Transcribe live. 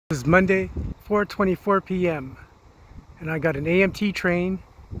It's Monday, 4:24 p.m. and I got an AMT train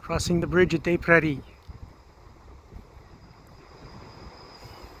crossing the bridge at Des Prairies.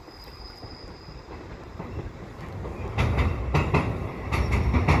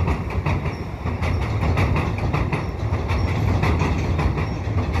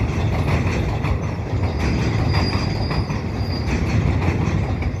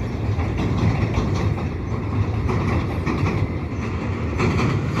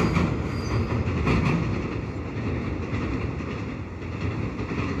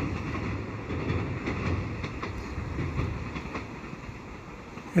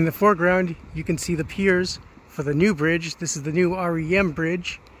 In the foreground, you can see the piers for the new bridge. This is the new REM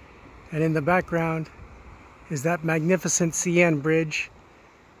bridge. And in the background is that magnificent CN bridge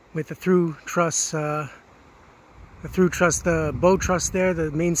with the through truss, the bow truss there,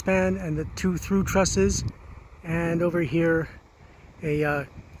 the main span, and the two through trusses. And over here, a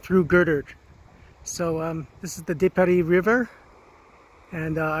through girder. So this is the Des Prairies River.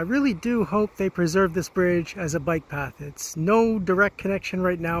 And I really do hope they preserve this bridge as a bike path. It's no direct connection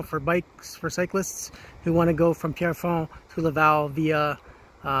right now for bikes, for cyclists who want to go from Pierrefonds to Laval via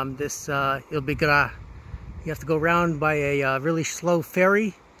this Ile Gras. You have to go around by a really slow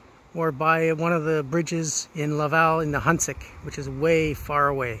ferry or by one of the bridges in Laval in the Huntsic, which is way far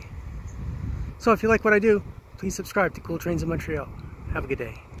away. So if you like what I do, please subscribe to Cool Trains in Montreal. Have a good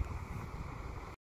day.